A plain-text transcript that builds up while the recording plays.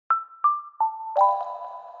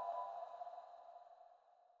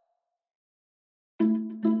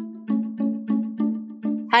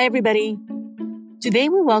Hi, everybody. Today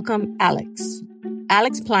we welcome Alex.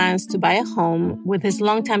 Alex plans to buy a home with his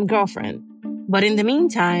longtime girlfriend, but in the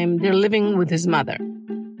meantime, they're living with his mother.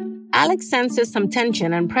 Alex senses some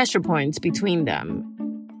tension and pressure points between them,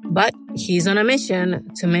 but he's on a mission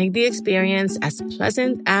to make the experience as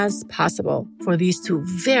pleasant as possible for these two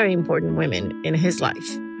very important women in his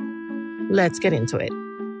life. Let's get into it.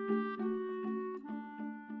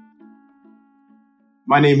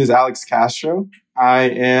 My name is Alex Castro. I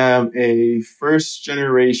am a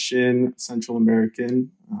first-generation Central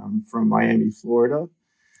American from Miami, Florida.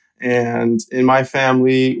 And in my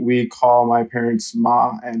family, we call my parents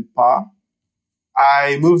Ma and Pa.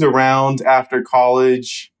 I moved around after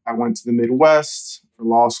college. I went to the Midwest for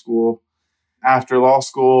law school. After law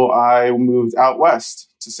school, I moved out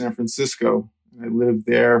west to San Francisco. I lived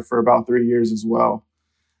there for about 3 years as well.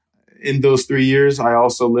 In those 3 years, I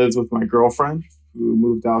also lived with my girlfriend, who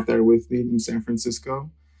moved out there with me in San Francisco.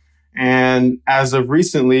 And as of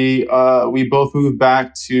recently, we both moved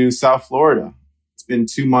back to South Florida. It's been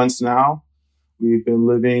 2 months now. We've been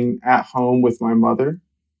living at home with my mother.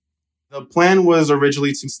 The plan was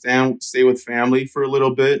originally to stay with family for a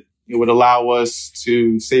little bit. It would allow us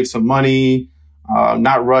to save some money,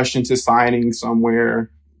 not rush into signing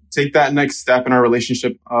somewhere, take that next step in our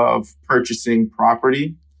relationship of purchasing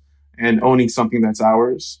property and owning something that's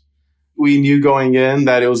ours. We knew going in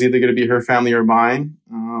that it was either going to be her family or mine,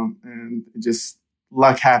 and just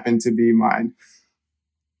luck happened to be mine.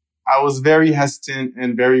 I was very hesitant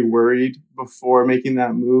and very worried before making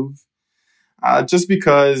that move, just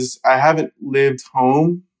because I haven't lived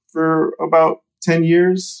home for about 10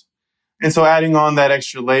 years. And so adding on that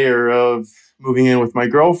extra layer of moving in with my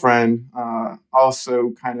girlfriend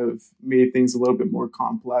also kind of made things a little bit more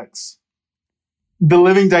complex. The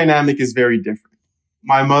living dynamic is very different.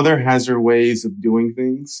 My mother has her ways of doing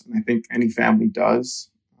things, and I think any family does,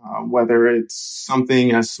 whether it's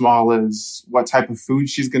something as small as what type of food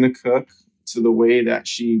she's going to cook to the way that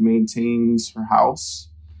she maintains her house.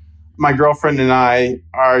 My girlfriend and I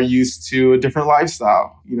are used to a different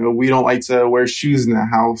lifestyle. We don't like to wear shoes in the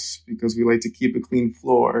house because we like to keep a clean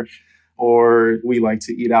floor, or we like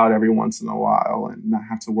to eat out every once in a while and not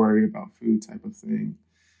have to worry about food type of thing.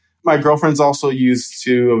 My girlfriend's also used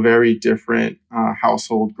to a very different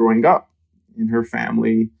household growing up in her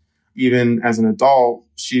family. Even as an adult,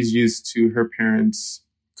 she's used to her parents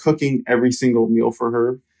cooking every single meal for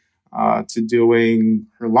her, to doing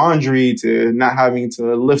her laundry, to not having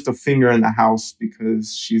to lift a finger in the house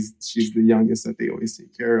because she's the youngest that they always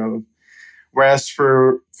take care of. Whereas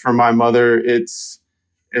for my mother, it's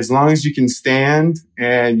as long as you can stand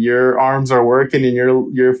and your arms are working and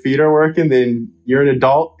your feet are working, then you're an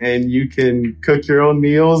adult and you can cook your own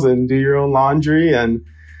meals and do your own laundry. And,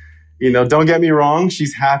 don't get me wrong,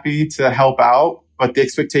 she's happy to help out, but the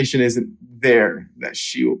expectation isn't there that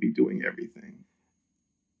she will be doing everything.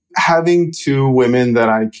 Having two women that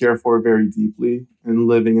I care for very deeply and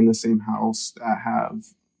living in the same house that have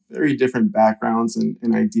very different backgrounds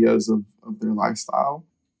and ideas of their lifestyle,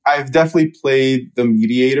 I've definitely played the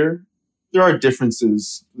mediator. There are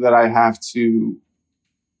differences that I have to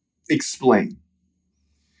explain.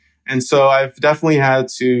 And so I've definitely had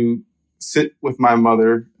to sit with my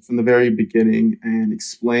mother from the very beginning and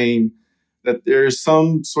explain that there's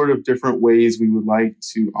some sort of different ways we would like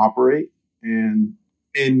to operate and,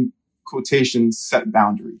 in quotations, set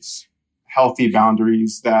boundaries, healthy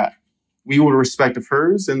boundaries that we would respect of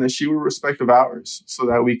hers and that she would respect of ours so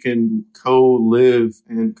that we can co-live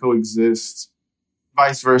and coexist.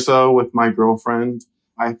 Vice versa with my girlfriend.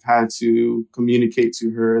 I've had to communicate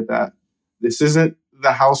to her that this isn't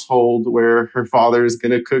the household where her father is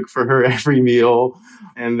going to cook for her every meal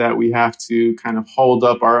and that we have to kind of hold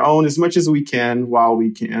up our own as much as we can while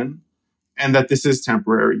we can, and that this is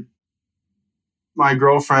temporary. My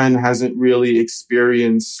girlfriend hasn't really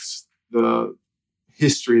experienced the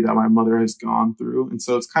history that my mother has gone through. And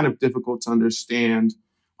so it's kind of difficult to understand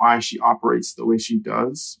why she operates the way she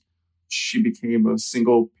does. She became a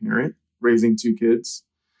single parent raising two kids.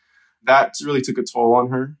 That really took a toll on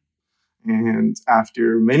her. And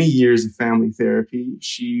after many years of family therapy,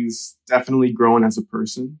 she's definitely grown as a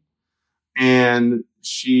person. And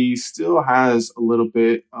she still has a little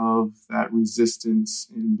bit of that resistance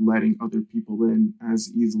in letting other people in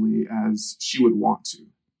as easily as she would want to.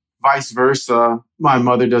 Vice versa, my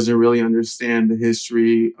mother doesn't really understand the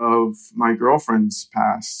history of my girlfriend's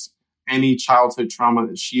past. Any childhood trauma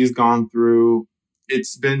that she's gone through,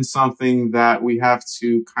 it's been something that we have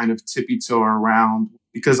to kind of tippy-toe around.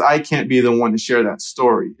 because I can't be the one to share that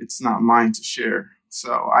story. It's not mine to share.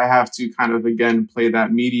 So I have to kind of, again, play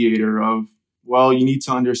that mediator of, well, you need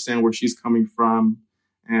to understand where she's coming from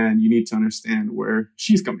and you need to understand where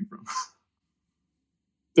she's coming from.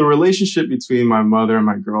 The relationship between my mother and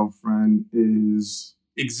my girlfriend is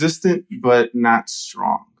existent, but not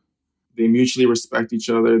strong. They mutually respect each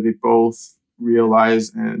other. They both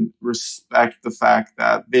realize and respect the fact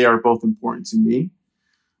that they are both important to me.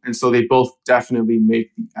 And so they both definitely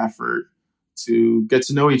make the effort to get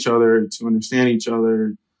to know each other, to understand each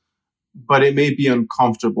other. But it may be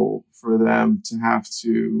uncomfortable for them to have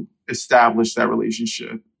to establish that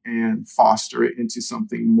relationship and foster it into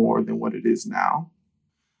something more than what it is now.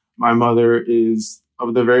 My mother is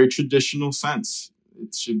of the very traditional sense.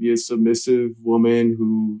 It should be a submissive woman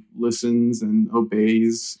who listens and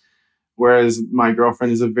obeys. Whereas my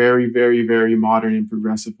girlfriend is a very, very, very modern and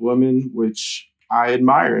progressive woman, which I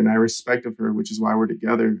admire and I respect of her, which is why we're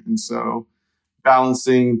together. And so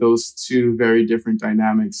balancing those two very different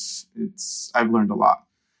dynamics, I've learned a lot.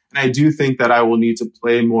 And I do think that I will need to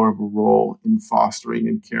play more of a role in fostering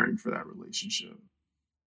and caring for that relationship.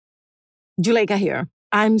 Juleyka here.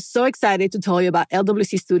 I'm so excited to tell you about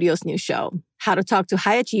LWC Studios' new show, How to Talk to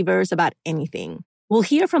High Achievers About Anything. We'll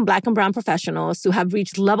hear from Black and Brown professionals who have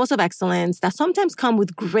reached levels of excellence that sometimes come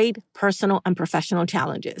with great personal and professional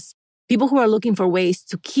challenges. People who are looking for ways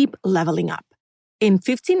to keep leveling up. In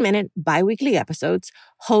 15-minute biweekly episodes,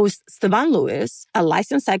 host Stevan Lewis, a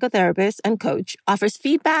licensed psychotherapist and coach, offers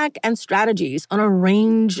feedback and strategies on a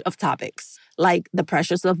range of topics, like the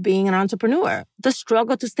pressures of being an entrepreneur, the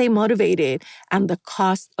struggle to stay motivated, and the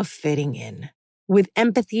cost of fitting in. With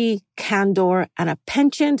empathy, candor, and a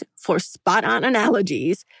penchant for spot-on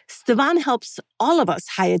analogies, Stevan helps all of us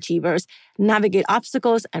high achievers navigate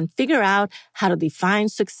obstacles and figure out how to define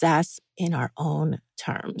success in our own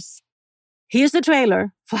terms. Here's the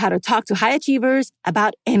trailer for How to Talk to High Achievers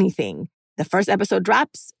About Anything. The first episode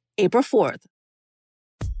drops April 4th.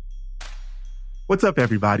 What's up,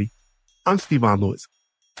 everybody? I'm Stevan Lewis,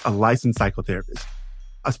 a licensed psychotherapist.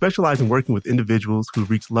 I specialize in working with individuals who've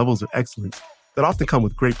reached levels of excellence that often come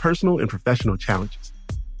with great personal and professional challenges.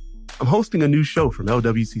 I'm hosting a new show from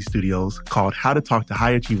LWC Studios called How to Talk to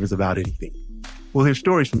High Achievers About Anything. We'll hear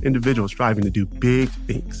stories from individuals striving to do big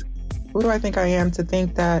things. Who do I think I am to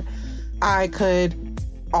think that I could,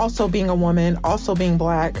 also being a woman, also being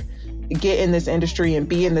Black, get in this industry and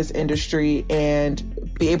be in this industry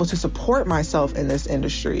and be able to support myself in this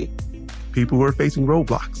industry? People who are facing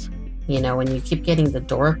roadblocks. You know, when you keep getting the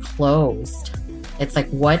door closed, it's like,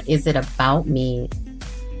 what is it about me?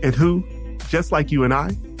 And who, just like you and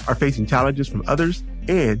I, are facing challenges from others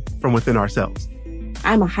and from within ourselves.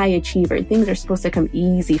 I'm a high achiever. Things are supposed to come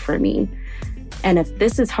easy for me. And if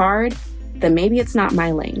this is hard, then maybe it's not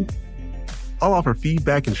my lane. I'll offer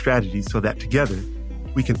feedback and strategies so that together,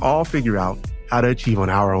 we can all figure out how to achieve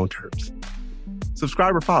on our own terms.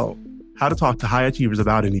 Subscribe or follow How to Talk to High Achievers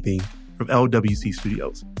About Anything from LWC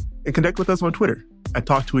Studios. And connect with us on Twitter at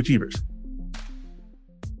Talk2Achievers.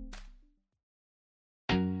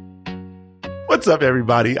 What's up,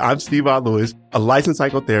 everybody? I'm Stevan Lewis, a licensed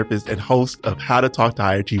psychotherapist and host of How to Talk to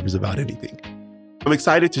High Achievers About Anything. I'm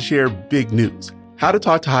excited to share big news. How to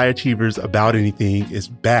Talk to High Achievers About Anything is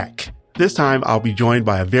back. This time, I'll be joined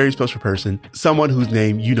by a very special person, someone whose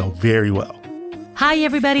name you know very well. Hi,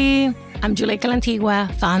 everybody. I'm Juleyka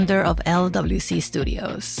Lantigua, founder of LWC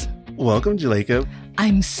Studios. Welcome, Juleyka.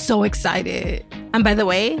 I'm so excited. And by the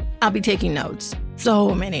way, I'll be taking notes.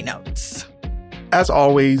 So many notes. As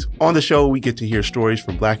always, on the show, we get to hear stories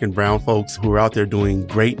from Black and Brown folks who are out there doing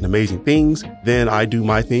great and amazing things. Then I do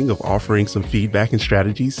my thing of offering some feedback and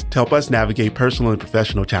strategies to help us navigate personal and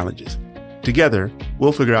professional challenges. Together,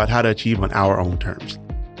 we'll figure out how to achieve on our own terms.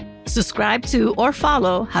 Subscribe to or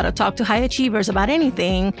follow How to Talk to High Achievers About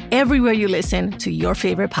Anything everywhere you listen to your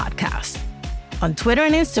favorite podcast. On Twitter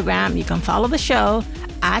and Instagram, you can follow the show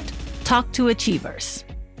at Talk2Achievers.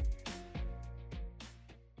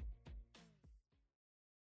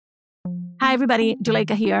 Hi, everybody.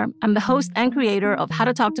 Juleyka here. I'm the host and creator of How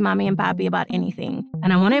to Talk to Mommy and Papi About Anything,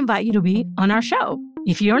 and I want to invite you to be on our show.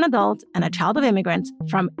 If you're an adult and a child of immigrants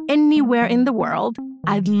from anywhere in the world,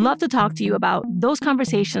 I'd love to talk to you about those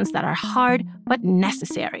conversations that are hard but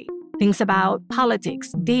necessary. Things about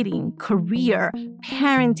politics, dating, career,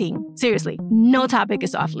 parenting. Seriously, no topic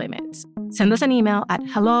is off limits. Send us an email at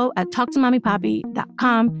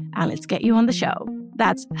hello@talktomommypapi.com and let's get you on the show.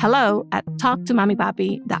 That's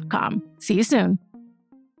hello@talktomommypapi.com. See you soon.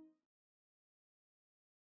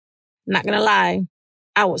 Not gonna lie,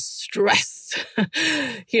 I was stressed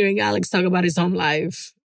hearing Alex talk about his home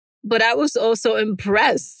life. But I was also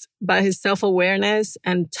impressed by his self-awareness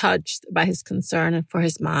and touched by his concern for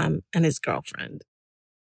his mom and his girlfriend.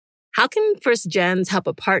 How can first gens help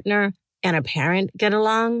a partner and a parent get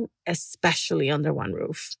along, especially under one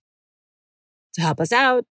roof? To help us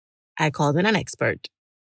out, I called in an expert.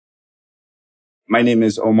 My name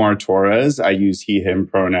is Omar Torres. I use he, him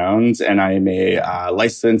pronouns, and I am a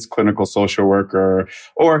licensed clinical social worker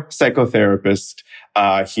or psychotherapist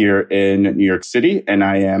here in New York City. And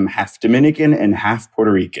I am half Dominican and half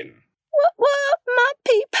Puerto Rican. What, my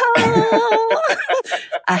people?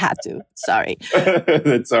 I had to. Sorry.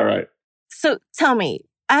 That's all right. So tell me,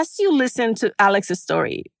 as you listened to Alex's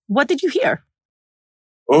story, what did you hear?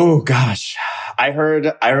 Oh, gosh. I heard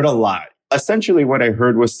a lot. Essentially, what I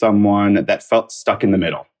heard was someone that felt stuck in the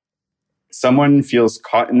middle. Someone feels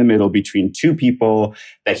caught in the middle between two people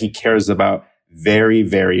that he cares about very,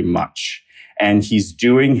 very much. And he's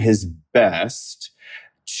doing his best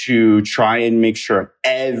to try and make sure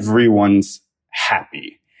everyone's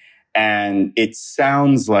happy. And it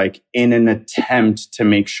sounds like in an attempt to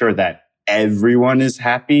make sure that everyone is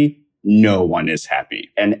happy, no one is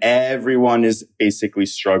happy. And everyone is basically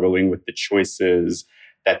struggling with the choices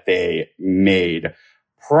that they made,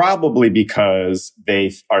 probably because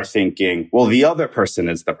they are thinking, well, the other person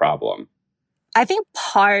is the problem. I think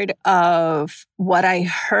part of what I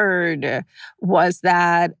heard was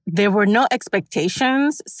that there were no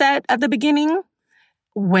expectations set at the beginning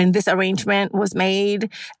when this arrangement was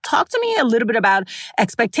made. Talk to me a little bit about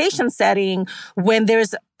expectation setting when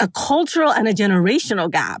there's a cultural and a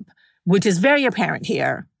generational gap, which is very apparent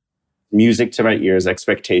here. Music to my ears,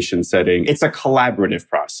 expectation setting. It's a collaborative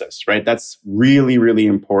process, right? That's really, really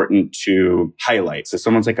important to highlight. So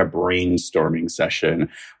someone's like a brainstorming session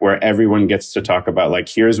where everyone gets to talk about like,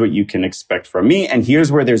 here's what you can expect from me. And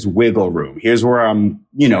here's where there's wiggle room. Here's where I'm,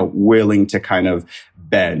 willing to kind of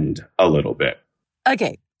bend a little bit.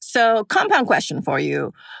 Okay. So compound question for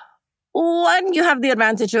you. One, you have the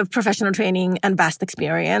advantage of professional training and vast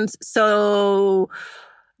experience. So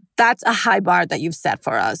that's a high bar that you've set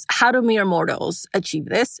for us. How do mere mortals achieve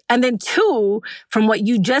this? And then two, from what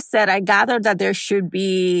you just said, I gathered that there should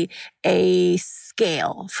be a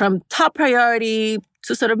scale from top priority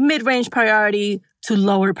to sort of mid-range priority to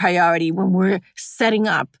lower priority when we're setting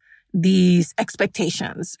up these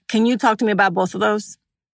expectations. Can you talk to me about both of those?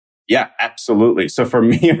 Yeah, absolutely. So for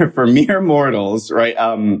mere mortals, right?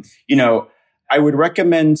 I would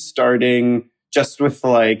recommend starting just with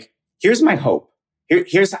like, here's my hope.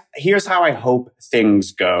 Here's how I hope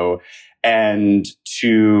things go. And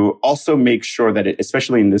to also make sure that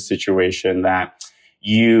especially in this situation, that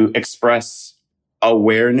you express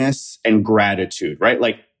awareness and gratitude, right?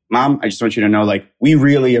 Like, Mom, I just want you to know, like, we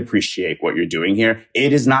really appreciate what you're doing here.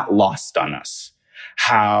 It is not lost on us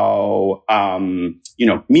how,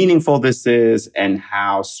 meaningful this is and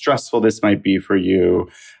how stressful this might be for you.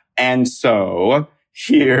 And so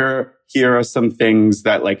here are some things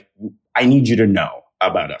that like, I need you to know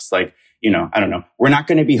about us. Like, I don't know. We're not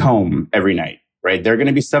going to be home every night, right? There are going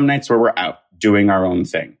to be some nights where we're out doing our own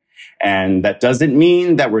thing. And that doesn't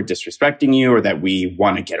mean that we're disrespecting you or that we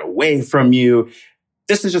want to get away from you.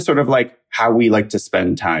 This is just sort of like how we like to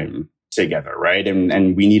spend time together, right?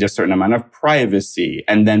 And we need a certain amount of privacy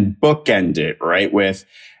and then bookend it, right?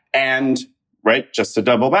 Just to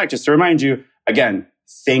double back, just to remind you, again,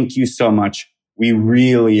 thank you so much. We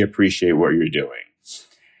really appreciate what you're doing.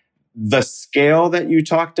 The scale that you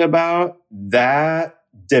talked about, that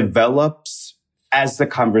develops as the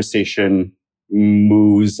conversation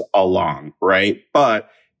moves along, right? But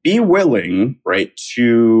be willing, right,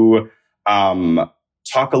 to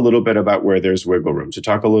talk a little bit about where there's wiggle room, to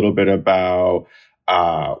talk a little bit about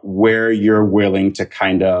where you're willing to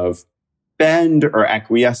kind of bend or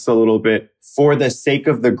acquiesce a little bit for the sake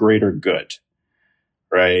of the greater good,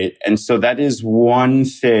 right? And so that is one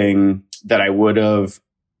thing that I would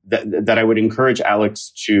encourage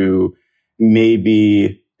Alex to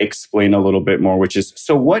maybe explain a little bit more, which is,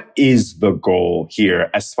 so what is the goal here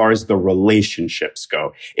as far as the relationships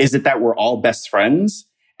go? Is it that we're all best friends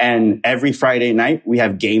and every Friday night we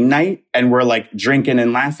have game night and we're like drinking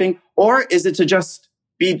and laughing? Or is it to just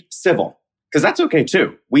be civil? Because that's okay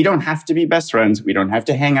too. We don't have to be best friends. We don't have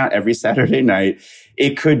to hang out every Saturday night.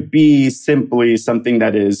 It could be simply something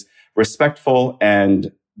that is respectful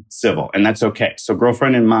and civil, and that's okay. So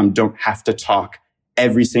girlfriend and mom don't have to talk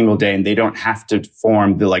every single day, and they don't have to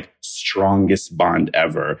form the like strongest bond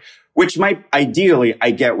ever, which might ideally,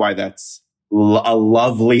 I get why that's a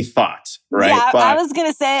lovely thought, right? Yeah, but I was going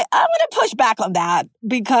to say, I'm going to push back on that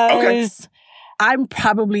because I'm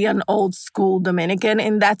probably an old school Dominican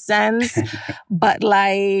in that sense. But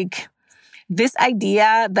like, this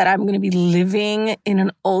idea that I'm going to be living in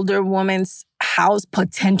an older woman's house,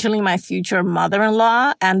 potentially my future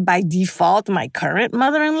mother-in-law, and by default, my current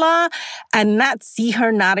mother-in-law, and not see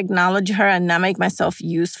her, not acknowledge her, and not make myself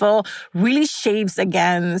useful, really shaves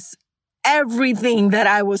against everything that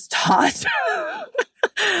I was taught.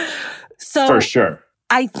 So for sure.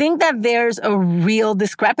 I think that there's a real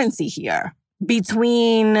discrepancy here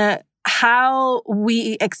between how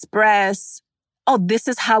we express, oh, this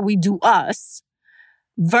is how we do us,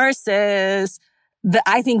 versus the,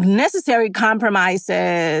 I think, necessary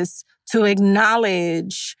compromises to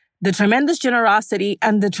acknowledge the tremendous generosity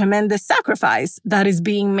and the tremendous sacrifice that is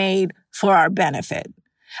being made for our benefit.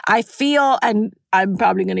 I feel, and I'm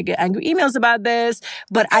probably going to get angry emails about this,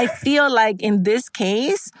 but I feel like in this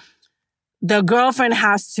case, the girlfriend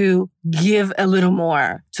has to give a little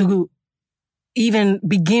more to even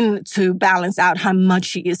begin to balance out how much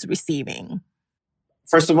she is receiving.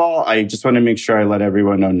 First of all, I just want to make sure I let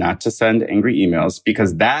everyone know not to send angry emails,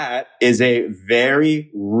 because that is a very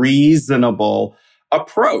reasonable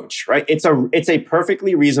approach, right? It's a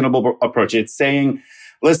perfectly reasonable approach. It's saying,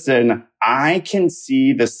 listen, I can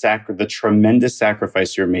see the tremendous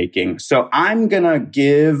sacrifice you're making. So I'm going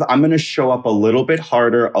to show up a little bit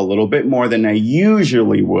harder, a little bit more than I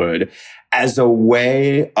usually would, as a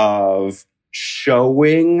way of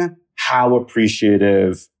showing how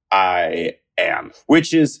appreciative I am,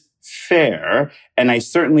 which is fair. And I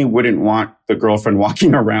certainly wouldn't want the girlfriend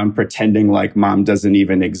walking around pretending like mom doesn't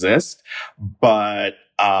even exist. But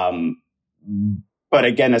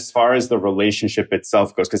again, as far as the relationship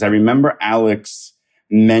itself goes, because I remember Alex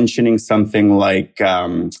mentioning something like,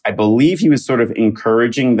 I believe he was sort of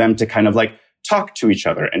encouraging them to kind of like talk to each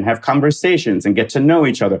other and have conversations and get to know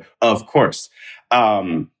each other, of course.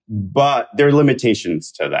 But there are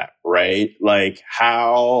limitations to that, right? Like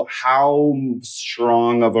how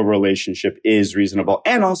strong of a relationship is reasonable.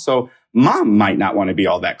 And also, mom might not want to be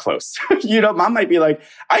all that close. Mom might be like,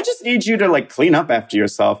 I just need you to like clean up after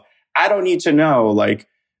yourself. I don't need to know like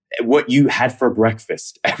what you had for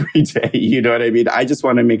breakfast every day. You know what I mean? I just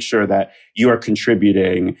want to make sure that you are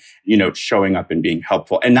contributing, showing up and being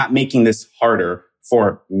helpful and not making this harder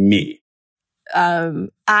for me.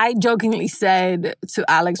 I jokingly said to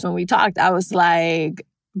Alex when we talked, I was like,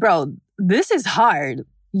 bro, this is hard.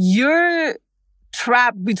 You're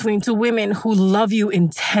trapped between two women who love you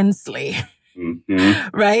intensely.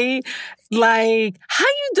 Mm-hmm. Right? Like, how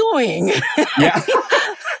you doing? Yeah.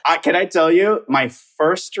 Can I tell you, my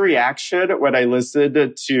first reaction when I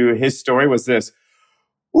listened to his story was this.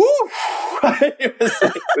 Ooh.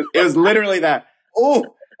 It was literally that. Ooh,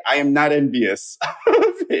 I am not envious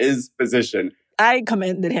of his position. I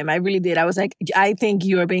commended him. I really did. I was like, I think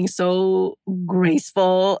you are being so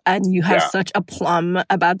graceful and you have such a plum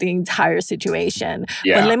about the entire situation.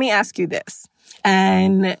 Yeah. But let me ask you this.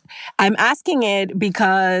 And I'm asking it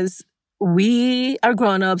because we are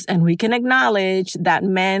grown-ups and we can acknowledge that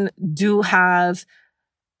men do have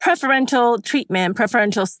preferential treatment,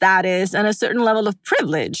 preferential status, and a certain level of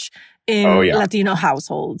privilege in Latino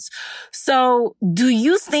households. So do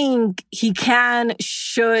you think he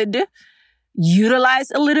should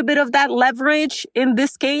utilize a little bit of that leverage in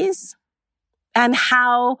this case? And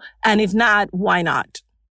how? And if not, why not?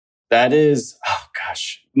 That is,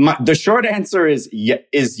 the short answer is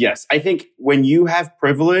yes. I think when you have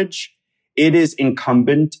privilege, it is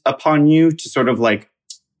incumbent upon you to sort of like,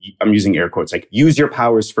 I'm using air quotes, like use your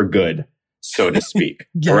powers for good, so to speak,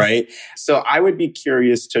 yes. Right? So I would be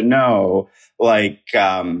curious to know, like,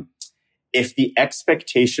 if the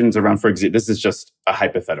expectations around, for example, this is just a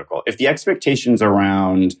hypothetical. If the expectations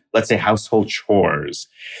around, let's say, household chores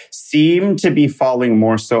seem to be falling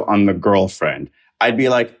more so on the girlfriend, I'd be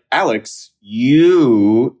like, Alex,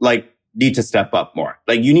 you need to step up more.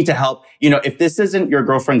 Like you need to help. If this isn't your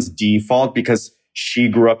girlfriend's default because she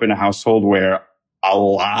grew up in a household where a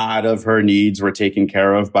lot of her needs were taken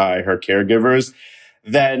care of by her caregivers,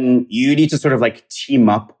 then you need to sort of like team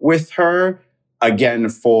up with her again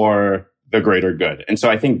for the greater good. And so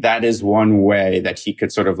I think that is one way that he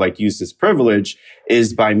could sort of like use his privilege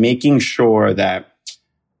is by making sure that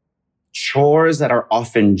chores that are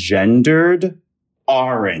often gendered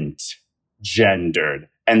aren't gendered,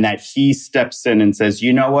 and that he steps in and says,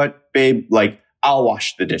 you know what, babe, like I'll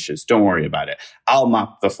wash the dishes. Don't worry about it. I'll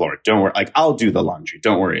mop the floor. Don't worry. Like I'll do the laundry.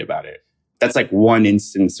 Don't worry about it. That's like one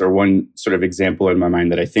instance or one sort of example in my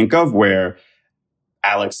mind that I think of where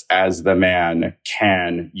Alex, as the man,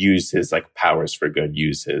 can use his like powers for good,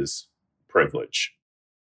 use his privilege.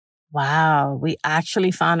 Wow. We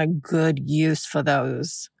actually found a good use for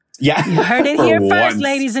those. Yeah. You heard it here first,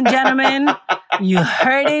 ladies and gentlemen. You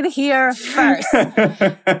heard it here first.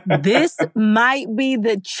 This might be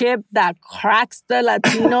the chip that cracks the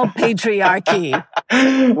Latino patriarchy.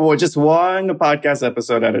 Well, just one podcast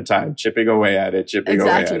episode at a time, chipping away at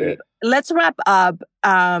it. Let's wrap up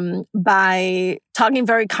by talking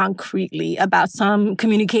very concretely about some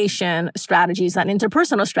communication strategies and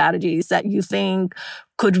interpersonal strategies that you think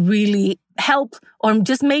could really help or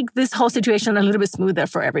just make this whole situation a little bit smoother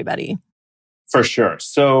for everybody. For sure.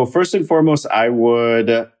 So first and foremost, I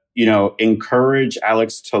would, encourage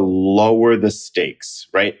Alex to lower the stakes,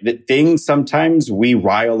 right? Sometimes we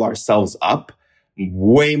rile ourselves up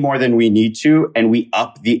way more than we need to, and we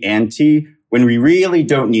up the ante when we really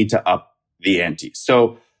don't need to up the ante.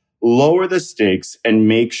 So lower the stakes and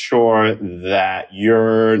make sure that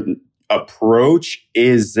your approach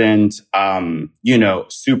isn't,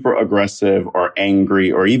 super aggressive or angry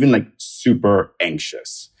or even like super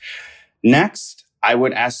anxious. Next, I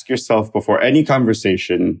would ask yourself before any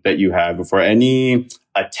conversation that you have, before any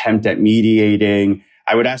attempt at mediating,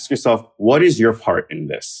 I would ask yourself, what is your part in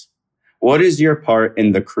this? What is your part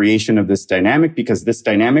in the creation of this dynamic? Because this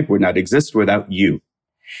dynamic would not exist without you.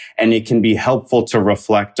 And it can be helpful to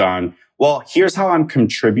reflect on, well, here's how I'm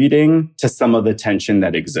contributing to some of the tension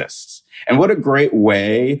that exists. And what a great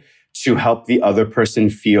way to help the other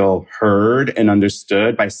person feel heard and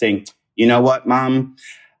understood by saying, you know what, Mom?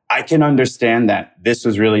 I can understand that this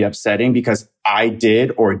was really upsetting because I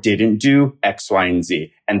did or didn't do X, Y, and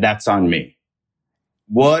Z, and that's on me.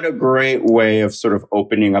 What a great way of sort of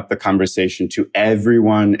opening up the conversation to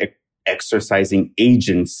everyone exercising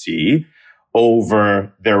agency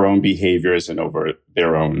over their own behaviors and over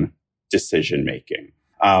their own decision making.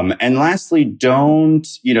 And lastly, don't,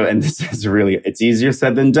 and this is really, it's easier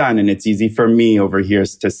said than done, and it's easy for me over here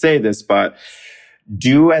to say this, but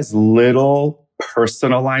do as little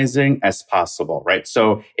personalizing as possible, right?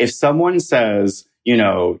 So if someone says,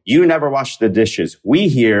 you never wash the dishes, we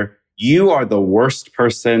hear, you are the worst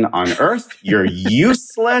person on earth. You're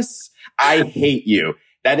useless. I hate you.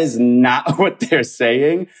 That is not what they're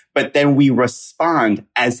saying, but then we respond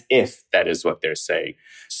as if that is what they're saying.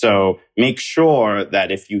 So make sure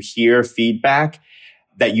that if you hear feedback,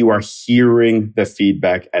 that you are hearing the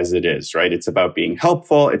feedback as it is, right? It's about being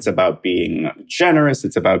helpful. It's about being generous.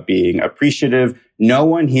 It's about being appreciative. No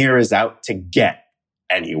one here is out to get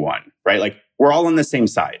anyone, right? Like we're all on the same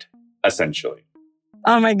side, essentially.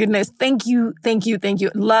 Oh my goodness. Thank you. Thank you. Thank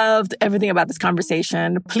you. Loved everything about this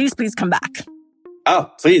conversation. Please come back.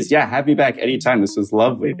 Oh, please. Yeah. Have me back anytime. This was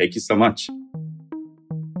lovely. Thank you so much.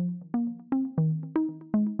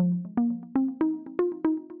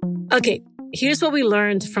 Okay. Here's what we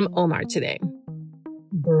learned from Omar today.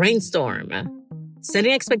 Brainstorm.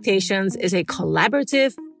 Setting expectations is a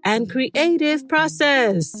collaborative and creative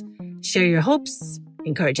process. Share your hopes,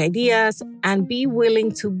 encourage ideas, and be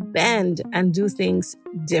willing to bend and do things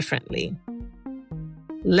differently.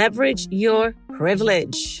 Leverage your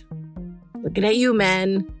privilege. Looking at you,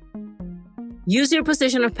 men. Use your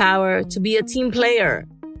position of power to be a team player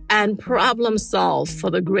and problem solve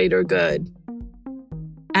for the greater good.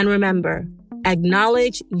 And remember,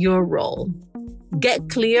 acknowledge your role. Get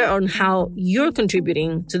clear on how you're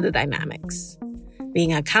contributing to the dynamics.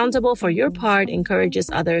 Being accountable for your part encourages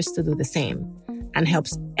others to do the same and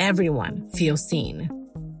helps everyone feel seen.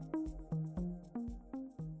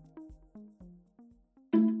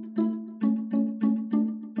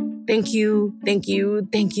 Thank you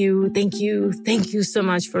so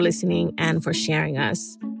much for listening and for sharing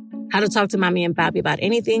us. How to Talk to Mommy and Papi About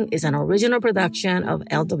Anything is an original production of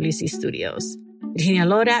LWC Studios. Virginia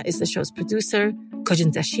Lora is the show's producer.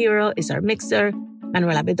 Kojin Tashiro is our mixer.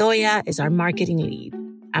 Manuela Bedoya is our marketing lead.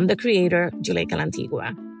 I'm the creator, Juleyka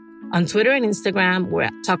Lantigua. On Twitter and Instagram, we're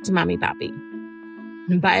at Talk to Mommy Papi.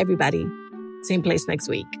 Bye, everybody. Same place next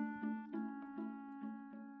week.